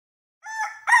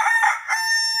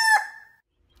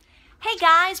Hey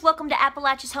guys, welcome to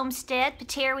Appalachia's Homestead.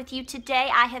 Patara with you today.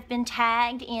 I have been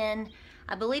tagged in,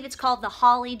 I believe it's called the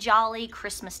Holly Jolly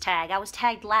Christmas tag. I was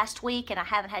tagged last week and I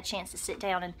haven't had a chance to sit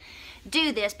down and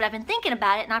do this, but I've been thinking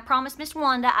about it and I promised Miss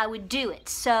Wanda I would do it.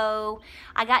 So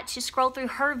I got to scroll through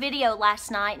her video last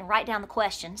night and write down the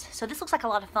questions. So this looks like a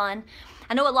lot of fun.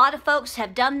 I know a lot of folks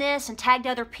have done this and tagged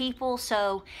other people,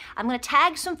 so I'm going to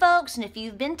tag some folks, and if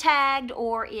you've been tagged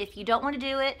or if you don't want to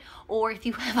do it or if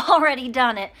you have already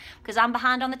done it, because I'm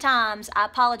behind on the times, I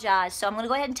apologize. So I'm going to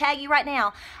go ahead and tag you right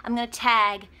now. I'm going to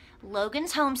tag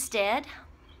Logan's Homestead,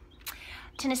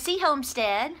 Tennessee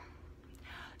Homestead,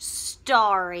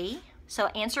 Starry. So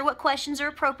answer what questions are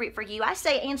appropriate for you. I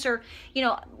say answer,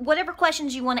 whatever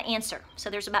questions you want to answer. So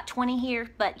there's about 20 here,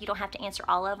 but you don't have to answer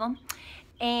all of them.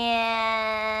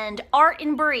 And Art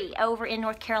and Bree over in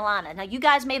North Carolina. Now you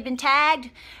guys may have been tagged.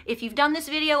 If you've done this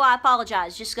video, I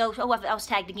apologize. Just go, oh, I was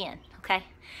tagged again, okay?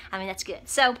 I mean, that's good.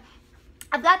 So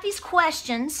I've got these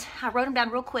questions. I wrote them down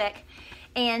real quick,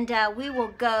 and we will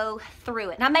go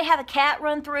through it. And I may have a cat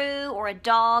run through or a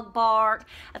dog bark.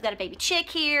 I've got a baby chick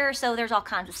here, so there's all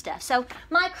kinds of stuff. So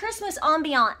my Christmas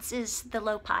ambiance is the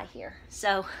low pie here.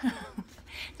 So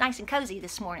it's nice and cozy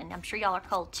this morning. I'm sure y'all are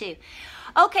cold too.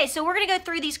 Okay, so we're gonna go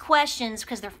through these questions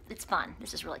because it's fun.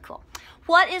 This is really cool.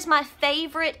 What is my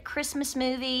favorite Christmas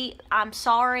movie? I'm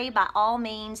sorry, by all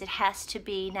means, it has to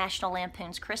be National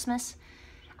Lampoon's Christmas.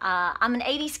 I'm an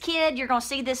 80s kid. You're gonna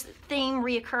see this theme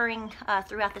reoccurring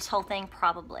throughout this whole thing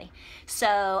probably.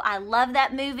 So I love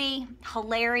that movie,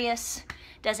 hilarious.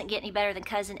 Doesn't get any better than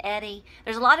Cousin Eddie.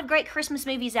 There's a lot of great Christmas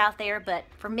movies out there, but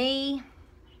for me,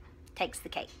 takes the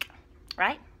cake,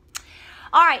 right?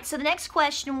 All right, so the next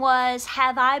question was,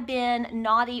 have I been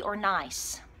naughty or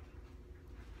nice?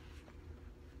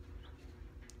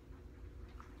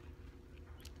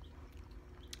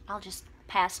 I'll just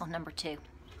pass on number 2.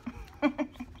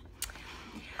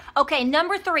 Okay,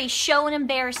 number 3, show an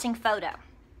embarrassing photo.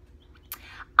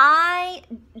 I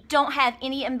don't have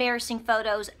any embarrassing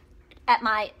photos at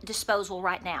my disposal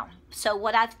right now. So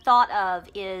what I've thought of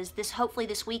is hopefully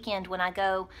this weekend when I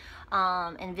go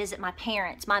and visit my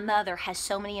parents. My mother has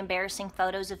so many embarrassing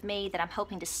photos of me that I'm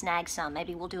hoping to snag some.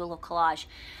 Maybe we'll do a little collage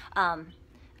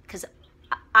because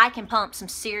I can pump some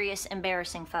serious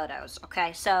embarrassing photos,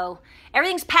 okay? So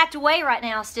everything's packed away right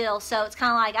now still, so it's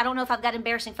kind of like, I don't know if I've got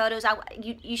embarrassing photos.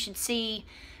 You should see,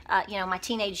 my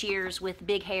teenage years with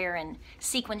big hair and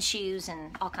sequin shoes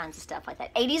and all kinds of stuff like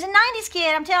that. 80s and 90s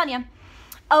kid, I'm telling you.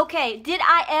 Okay, did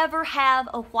I ever have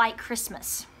a white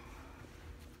Christmas?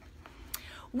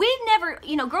 We've never,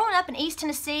 growing up in East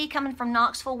Tennessee, coming from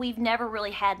Knoxville, we've never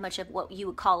really had much of what you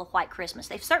would call a white Christmas.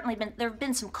 There have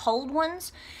been some cold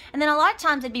ones, and then a lot of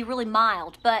times they'd be really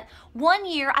mild. But one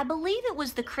year, I believe it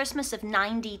was the Christmas of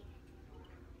 '92,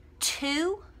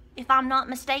 if I'm not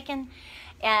mistaken,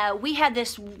 we had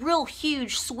this real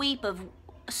huge sweep of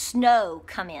snow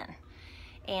come in.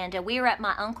 And we were at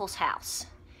my uncle's house.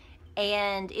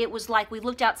 And it was like we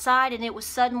looked outside and it was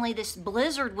suddenly this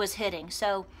blizzard was hitting.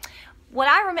 So why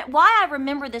I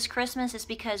remember this Christmas is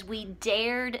because we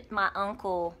dared my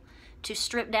uncle to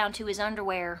strip down to his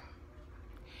underwear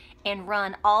and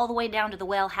run all the way down to the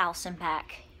well house and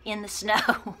back in the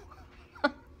snow.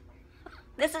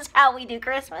 This is how we do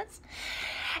Christmas.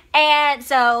 And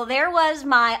so there was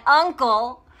my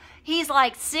uncle. He's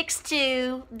like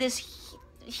 6'2", this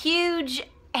huge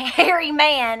hairy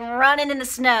man running in the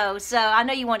snow. So I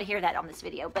know you want to hear that on this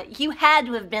video, but you had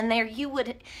to have been there.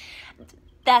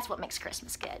 That's what makes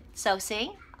Christmas good. So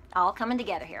see, all coming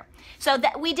together here. So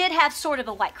we did have sort of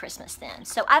a white Christmas then.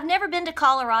 So I've never been to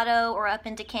Colorado or up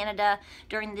into Canada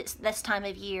during this time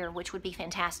of year, which would be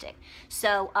fantastic.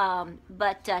 So,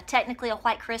 but technically a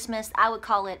white Christmas, I would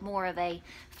call it more of a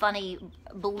funny,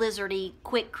 blizzardy,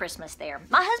 quick Christmas there.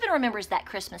 My husband remembers that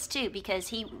Christmas too because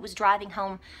he was driving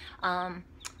home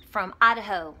from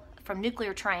Idaho from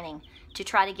nuclear training to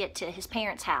try to get to his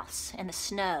parents' house in the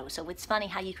snow. So it's funny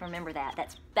how you can remember that.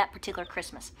 That's that particular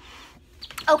Christmas.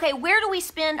 Okay, where do we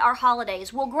spend our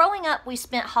holidays? Well, growing up, we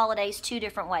spent holidays 2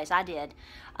 different ways. I did.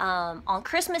 On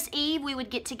Christmas Eve, we would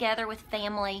get together with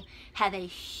family, have a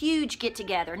huge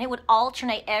get-together, and it would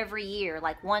alternate every year.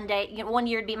 Like one day, one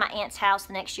year it'd be at my aunt's house,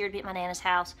 the next year it'd be at my Nana's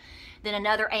house, then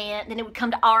another aunt, then it would come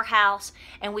to our house,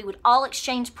 and we would all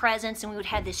exchange presents, and we would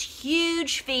have this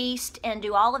huge feast and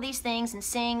do all of these things and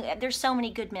sing. There's so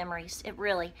many good memories, it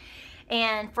really.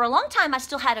 And for a long time, I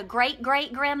still had a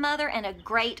great-great-grandmother and a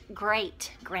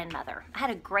great-great-grandmother. I had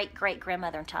a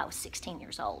great-great-grandmother until I was 16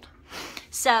 years old.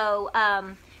 So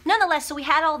nonetheless, so we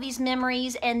had all these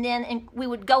memories, and then we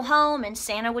would go home and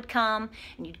Santa would come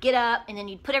and you'd get up and then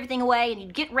you'd put everything away and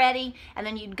you'd get ready and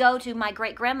then you'd go to my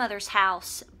great-grandmother's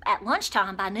house at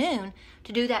lunchtime by noon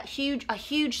to do that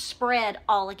huge spread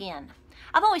all again.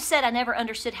 I've always said I never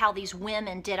understood how these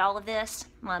women did all of this.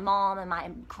 My mom and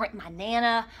my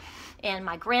Nana and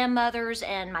my grandmothers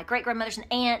and my great-grandmothers and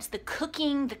aunts, the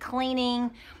cooking, the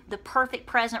cleaning, the perfect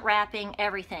present wrapping,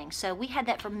 everything. So we had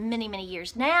that for many, many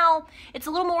years. Now it's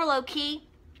a little more low-key.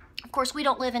 Of course, we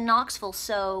don't live in Knoxville,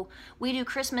 so we do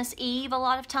Christmas Eve a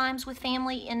lot of times with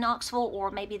family in Knoxville,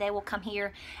 or maybe they will come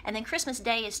here. And then Christmas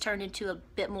Day is turned into a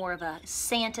bit more of a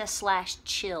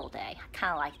Santa/chill day. I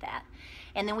kind of like that.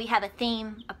 And then we have a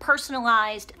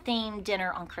personalized themed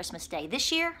dinner on Christmas Day.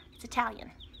 This year, it's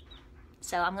Italian.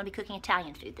 So I'm going to be cooking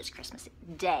Italian food this Christmas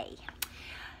Day.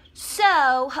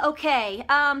 So, okay,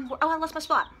 oh, I lost my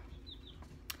spot.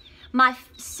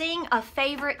 Sing a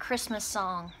favorite Christmas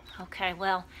song. Okay,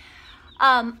 well,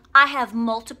 I have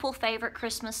multiple favorite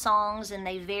Christmas songs, and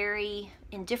they vary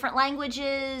in different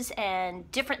languages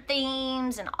and different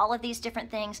themes and all of these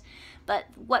different things. But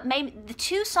what made the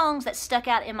two songs that stuck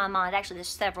out in my mind, actually there's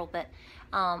several, but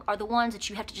are the ones that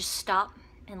you have to just stop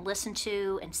and listen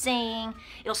to and sing.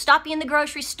 It'll stop you in the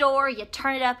grocery store, you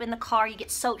turn it up in the car, you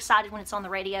get so excited when it's on the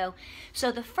radio.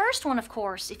 So the first one, of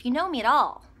course, if you know me at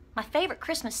all, my favorite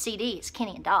Christmas CD is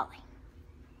Kenny and Dolly.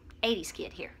 80s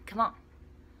kid here, come on.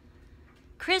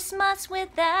 Christmas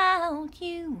without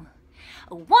you,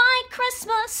 a white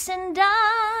Christmas and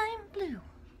I'm blue,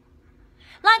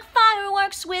 like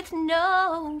fireworks with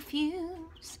no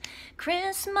fuse,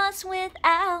 Christmas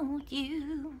without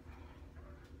you.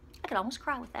 I could almost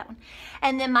cry with that one.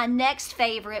 And then my next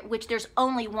favorite, which there's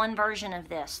only one version of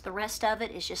this, the rest of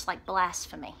it is just like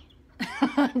blasphemy.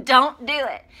 Don't do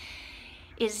it.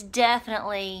 Is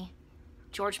definitely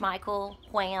George Michael,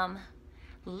 Wham.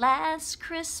 Last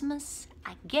Christmas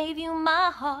I gave you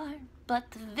my heart,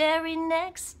 but the very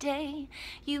next day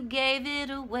you gave it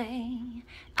away.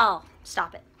 Oh,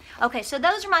 stop it. Okay, so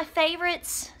those are my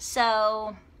favorites.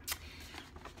 So,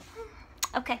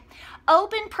 okay.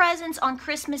 Open presents on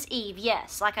Christmas Eve.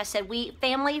 Yes, like I said, we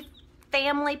family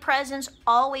presents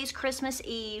always Christmas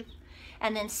Eve,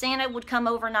 and then Santa would come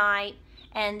overnight,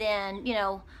 and then, you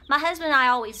know, my husband and I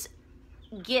always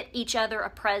get each other a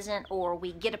present, or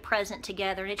we get a present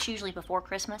together, and it's usually before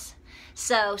Christmas.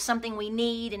 So something we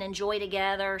need and enjoy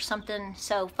together, something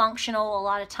so functional a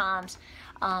lot of times.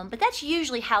 But that's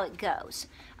usually how it goes.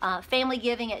 Family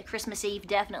giving at Christmas Eve,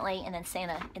 definitely, and then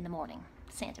Santa in the morning.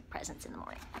 Santa presents in the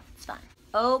morning. It's fun.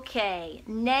 Okay,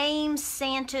 name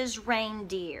Santa's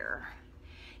reindeer.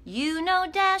 You know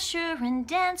Dasher and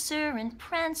Dancer and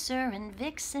Prancer and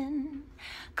Vixen,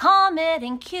 Comet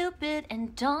and Cupid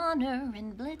and Donner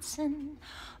and Blitzen.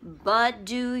 But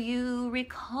do you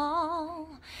recall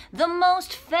the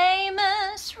most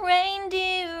famous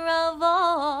reindeer of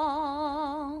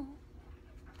all?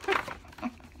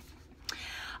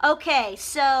 Okay,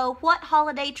 so what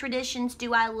holiday traditions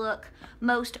do I look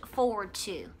most forward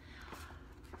to?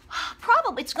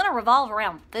 Probably it's going to revolve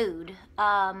around food.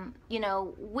 You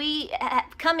know,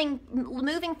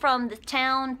 moving from the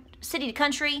town, city to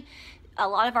country, a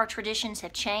lot of our traditions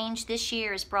have changed. This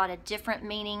year has brought a different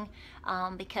meaning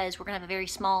because we're going to have a very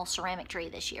small ceramic tree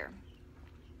this year.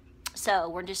 So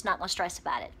we're just not going to stress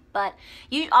about it. But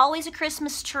always a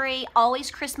Christmas tree,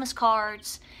 always Christmas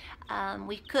cards.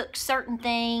 We cook certain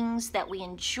things that we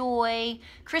enjoy.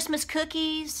 Christmas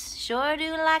cookies, sure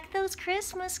do like those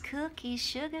Christmas cookies,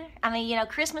 sugar. I mean, you know,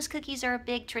 Christmas cookies are a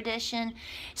big tradition.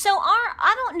 So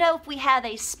I don't know if we have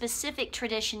a specific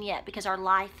tradition yet because our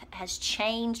life has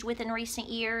changed within recent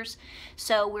years.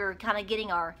 So we're kind of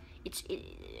getting our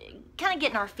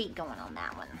feet going on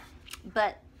that one.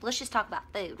 But let's just talk about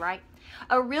food, right?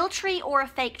 A real tree or a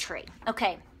fake tree?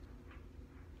 Okay.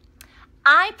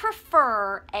 I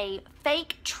prefer a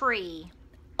fake tree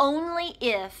only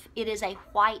if it is a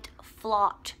white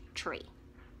flocked tree.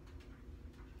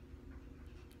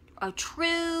 A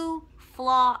true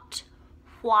flocked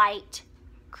white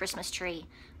Christmas tree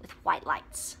with white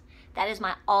lights. That is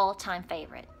my all-time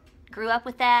favorite. Grew up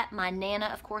with that. My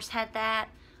Nana, of course, had that.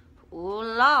 Ooh,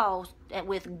 Lord,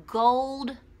 with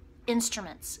gold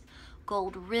instruments,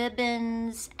 gold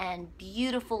ribbons, and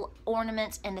beautiful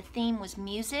ornaments, and the theme was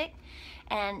music.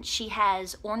 And she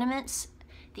has ornaments,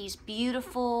 these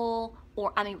beautiful,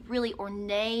 really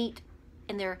ornate,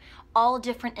 and they're all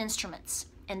different instruments.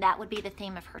 And that would be the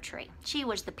theme of her tree. She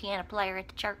was the piano player at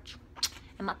the church,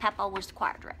 and my papa was the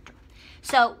choir director.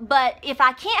 So, but if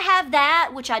I can't have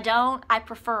that, which I don't, I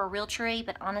prefer a real tree,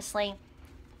 but honestly,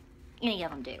 any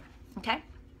of them do, okay?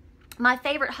 My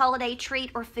favorite holiday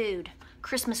treat or food,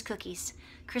 Christmas cookies.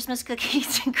 Christmas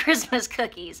cookies and Christmas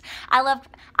cookies. I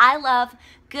love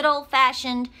good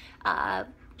old-fashioned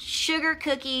sugar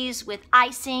cookies with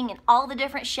icing and all the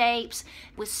different shapes,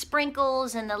 with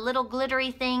sprinkles and the little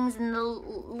glittery things and the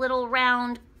little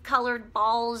round colored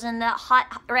balls and the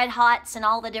hot red hots and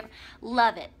all the different.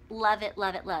 Love it, love it,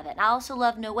 love it, love it. I also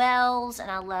love Noels,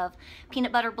 and I love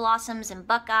peanut butter blossoms and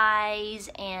Buckeyes,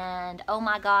 and oh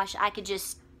my gosh, I could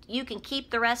just, you can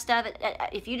keep the rest of it.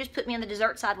 If you just put me on the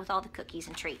dessert side with all the cookies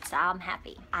and treats, I'm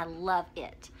happy. I love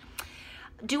it.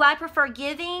 Do I prefer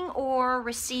giving or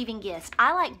receiving gifts?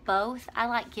 I like both. I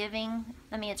like giving.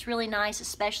 I mean, it's really nice,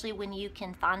 especially when you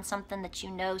can find something that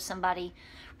you know somebody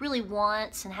really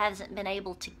wants and hasn't been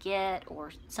able to get,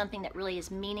 or something that really is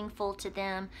meaningful to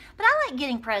them. But I like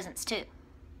getting presents too.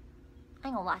 I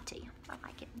ain't gonna lie to you. I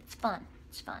like it. It's fun.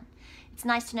 It's fun. It's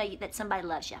nice to know that somebody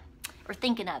loves you or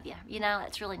thinking of you. You know,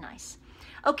 it's really nice.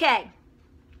 Okay.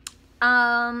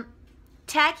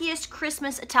 Tackiest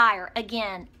Christmas attire.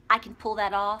 Again, I can pull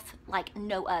that off like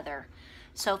no other.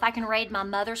 So if I can raid my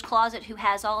mother's closet, who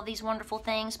has all of these wonderful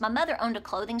things. My mother owned a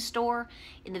clothing store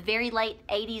in the very late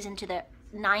 80s into the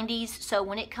 90s. So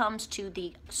when it comes to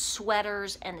the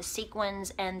sweaters and the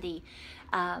sequins and the,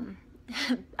 I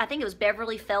think it was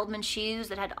Beverly Feldman shoes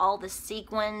that had all the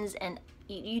sequins, and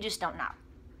you just don't know.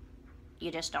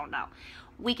 You just don't know.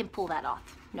 We can pull that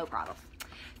off, no problem.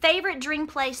 Favorite dream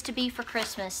place to be for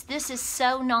Christmas. This is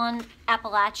so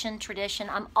non-Appalachian tradition.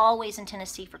 I'm always in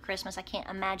Tennessee for Christmas. I can't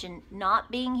imagine not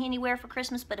being anywhere for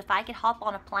Christmas, but if I could hop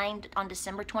on a plane on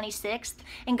December 26th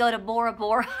and go to Bora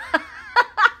Bora.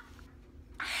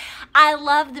 I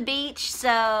love the beach,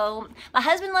 so my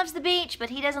husband loves the beach, but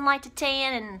he doesn't like to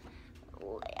tan, and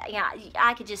yeah,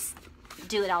 I could just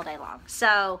do it all day long.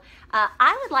 So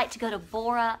I would like to go to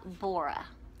Bora Bora.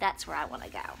 That's where I want to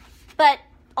go. But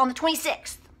on the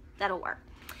 26th, that'll work.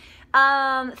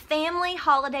 Family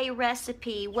holiday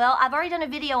recipe. Well, I've already done a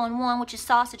video on one, which is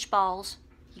sausage balls.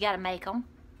 You got to make them.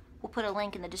 We'll put a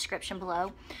link in the description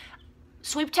below.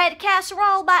 Sweet potato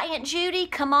casserole by Aunt Judy.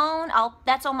 Come on.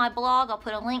 That's on my blog. I'll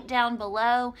put a link down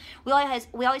below. We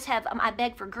always have I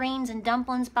beg for greens and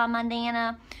dumplings by my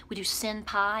Nana. We do sin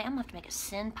pie. I'm going to have to make a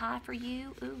sin pie for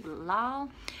you. Ooh, la.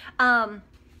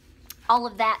 All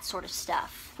of that sort of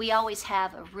stuff. We always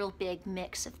have a real big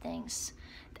mix of things.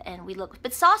 And we look,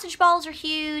 but sausage balls are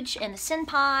huge, and the sin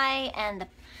pie and the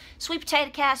sweet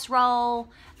potato casserole,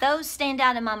 those stand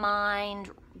out in my mind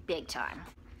big time.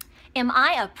 Am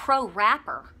I a pro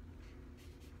rapper?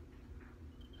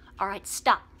 All right,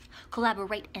 stop.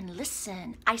 Collaborate and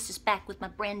listen. Ice is back with my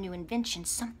brand new invention.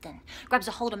 Something grabs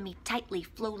a hold of me tightly,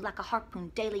 flow like a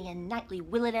harpoon daily and nightly.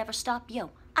 Will it ever stop?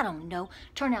 Yo, I don't know.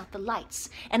 Turn out the lights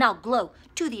and I'll glow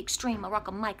to the extreme. I rock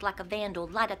a mic like a vandal,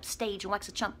 light up the stage and wax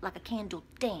a chump like a candle.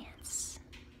 Dance.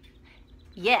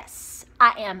 Yes,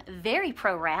 I am very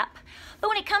pro rap, but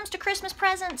when it comes to Christmas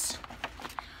presents,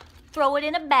 throw it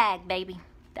in a bag, baby.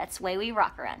 That's the way we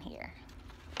rock around here.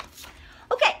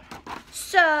 Okay,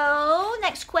 so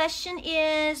next question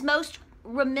is most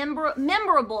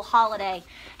memorable holiday.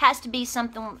 Has to be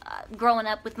something growing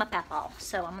up with my papaw.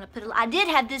 So I'm gonna put I did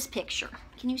have this picture.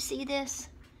 Can you see this?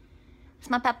 It's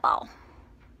my papaw.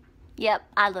 Yep,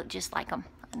 I look just like him.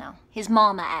 I know. His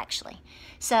mama, actually.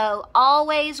 So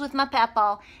always with my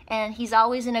papaw, and he's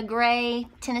always in a gray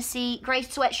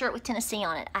sweatshirt with Tennessee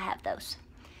on it. I have those.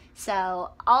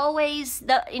 So always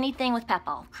anything with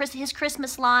papaw. His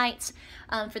Christmas lights.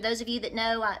 For those of you that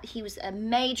know, he was a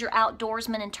major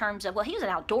outdoorsman in terms of, well, he was an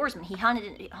outdoorsman. He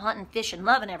hunting, fishing,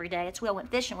 loving every day. That's who I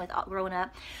went fishing with growing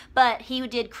up. But he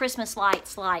did Christmas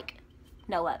lights like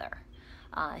no other.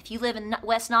 If you live in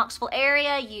West Knoxville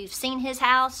area, you've seen his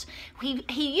house.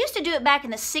 He used to do it back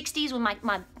in the 60s when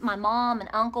my mom and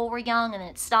uncle were young, and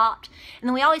it stopped. And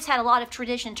then we always had a lot of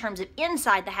tradition in terms of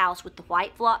inside the house with the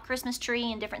white flock Christmas tree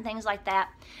and different things like that.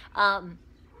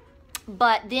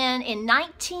 But then in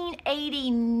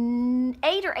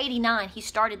 1988 or 89, he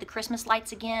started the Christmas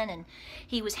lights again, and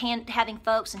he was having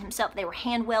folks and himself, they were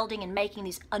hand welding and making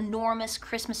these enormous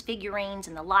Christmas figurines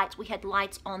and the lights. We had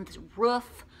lights on the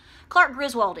roof. Clark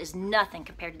Griswold is nothing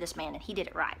compared to this man, and he did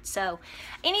it right. So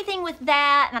anything with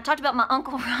that, and I talked about my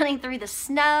uncle running through the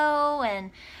snow,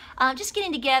 and just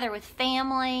getting together with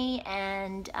family,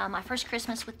 and my first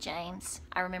Christmas with James.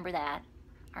 I remember that,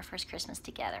 our first Christmas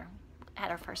together. Had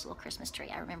our first little Christmas tree.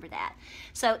 I remember that.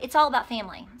 So it's all about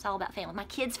family. It's all about family. My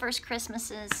kids' first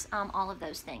Christmases, all of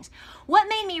those things. What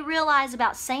made me realize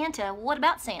about Santa? What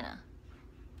about Santa?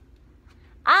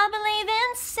 I believe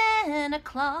in Santa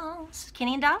Claus.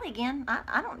 Kenny and Dolly again.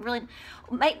 I don't really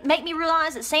make me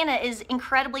realize that Santa is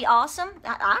incredibly awesome.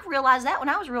 I realized that when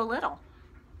I was real little.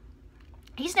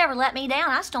 He's never let me down.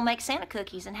 I still make Santa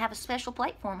cookies and have a special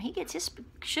plate for him. He gets his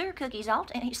sugar cookies all,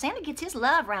 and Santa gets his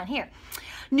love around here.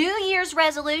 New Year's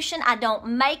resolution, I don't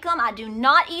make them. I do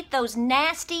not eat those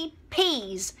nasty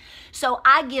peas. So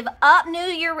I give up New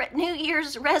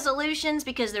Year's resolutions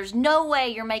because there's no way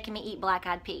you're making me eat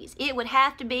black-eyed peas. It would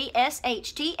have to be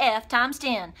SHTF times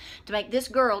 10 to make this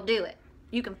girl do it.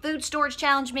 You can food storage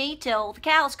challenge me till the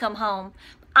cows come home.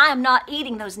 I am not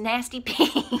eating those nasty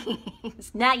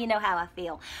peas. Now you know how I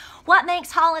feel. What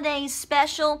makes holidays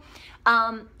special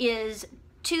is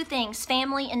two things: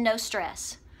 family and no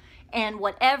stress. And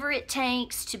whatever it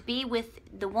takes to be with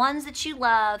the ones that you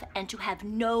love and to have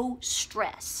no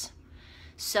stress.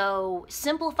 So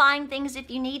simplifying things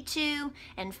if you need to,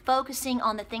 and focusing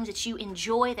on the things that you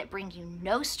enjoy that bring you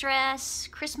no stress,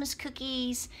 Christmas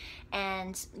cookies,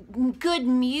 and good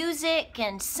music,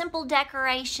 and simple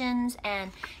decorations,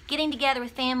 and getting together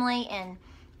with family and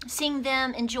seeing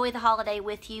them enjoy the holiday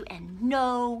with you, and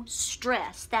no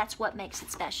stress. That's what makes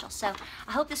it special. So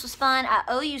I hope this was fun. I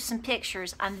owe you some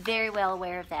pictures. I'm very well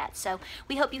aware of that. So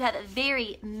we hope you have a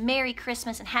very Merry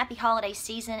Christmas and happy holiday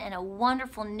season and a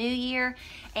wonderful New Year.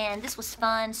 And this was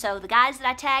fun. So the guys that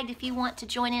I tagged, if you want to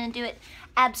join in and do it,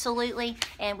 absolutely.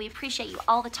 And we appreciate you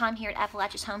all the time here at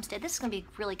Appalachia's Homestead. This is going to be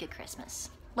a really good Christmas.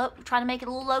 Try to make it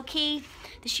a little low-key.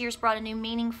 This year's brought a new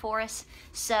meaning for us.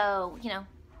 So, you know,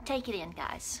 take it in,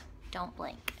 guys. Don't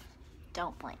blink.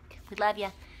 Don't blink. We love you.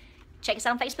 Check us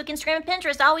out on Facebook, Instagram, and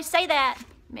Pinterest. I always say that.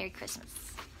 Merry Christmas.